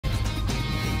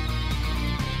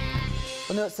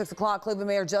Well, new at 6 o'clock, Cleveland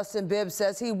Mayor Justin Bibb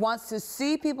says he wants to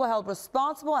see people held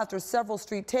responsible after several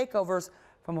street takeovers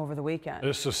from over the weekend.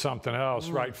 This is something else,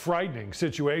 right? Frightening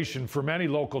situation for many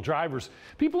local drivers.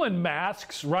 People in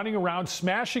masks running around,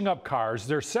 smashing up cars.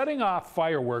 They're setting off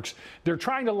fireworks. They're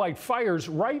trying to light fires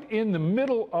right in the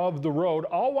middle of the road,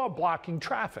 all while blocking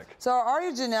traffic. So our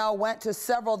Aria Janelle went to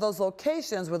several of those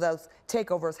locations where those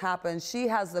takeovers happened. She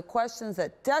has the questions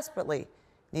that desperately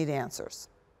need answers.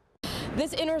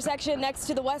 This intersection next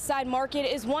to the West Side Market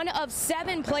is one of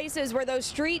 7 places where those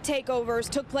street takeovers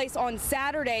took place on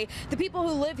Saturday. The people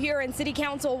who live here in City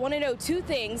Council want to know 2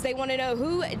 things. They want to know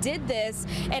who did this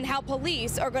and how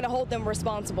police are going to hold them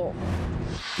responsible.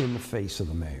 In the face of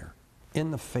the mayor, in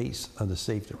the face of the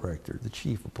safety director, the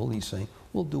chief of police saying,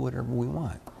 we'll do whatever we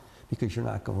want, because you're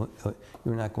not going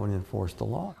to enforce the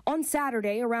law. On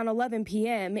Saturday around 11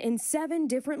 p.m. in 7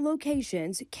 different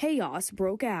locations, chaos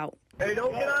broke out. Hey,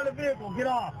 don't get out of the vehicle, get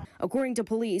off. According to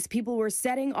police, people were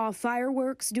setting off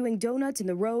fireworks, doing donuts in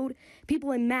the road.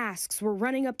 People in masks were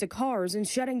running up to cars and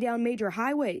shutting down major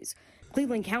highways.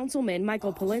 Cleveland Councilman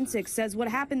Michael Polinsik says what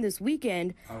happened this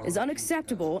weekend is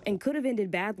unacceptable and could have ended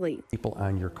badly. People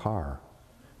on your car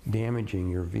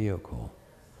damaging your vehicle,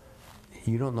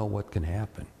 you don't know what can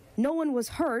happen. No one was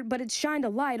hurt, but it shined a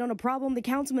light on a problem the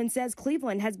councilman says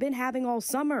Cleveland has been having all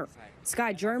summer.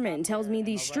 Sky German tells me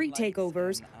these street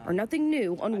takeovers are nothing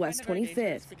new on West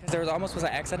 25th. There almost was an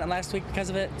accident last week because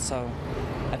of it, so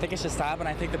I think it should stop, and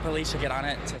I think the police should get on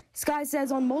it. Sky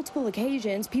says on multiple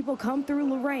occasions, people come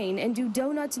through Lorraine and do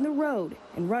donuts in the road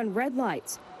and run red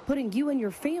lights, putting you and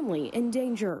your family in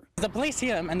danger. The police see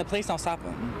them, and the police don't stop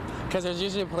them, because there's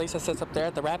usually a police that sits up there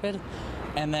at the Rapid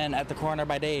and then at the corner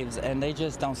by Dave's, and they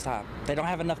just don't stop. They don't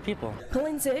have enough people.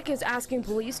 Polinsik is asking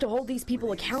police to hold these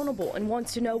people accountable and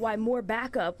wants to know why more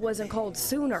backup wasn't called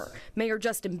sooner. Mayor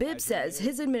Justin Bibb says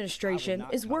his administration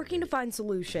is working to find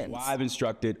solutions. I've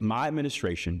instructed my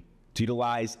administration to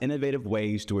utilize innovative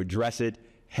ways to address it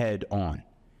head on.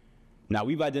 Now,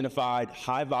 we've identified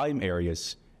high volume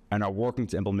areas and are working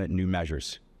to implement new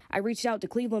measures. I reached out to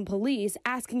Cleveland police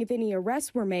asking if any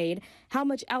arrests were made, how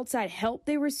much outside help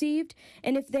they received,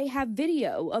 and if they have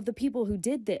video of the people who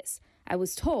did this. I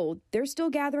was told they're still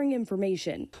gathering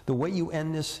information. The way you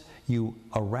end this, you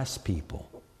arrest people.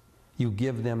 You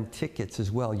give them tickets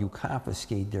as well. You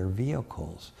confiscate their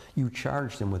vehicles. You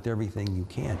charge them with everything you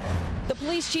can. The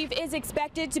police chief is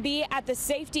expected to be at the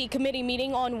safety committee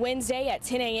meeting on Wednesday at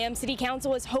 10 a.m. City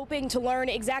Council is hoping to learn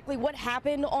exactly what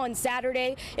happened on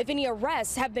Saturday, if any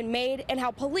arrests have been made, and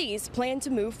how police plan to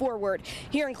move forward.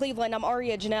 Here in Cleveland, I'm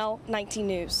Aria Janelle, 19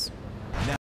 News.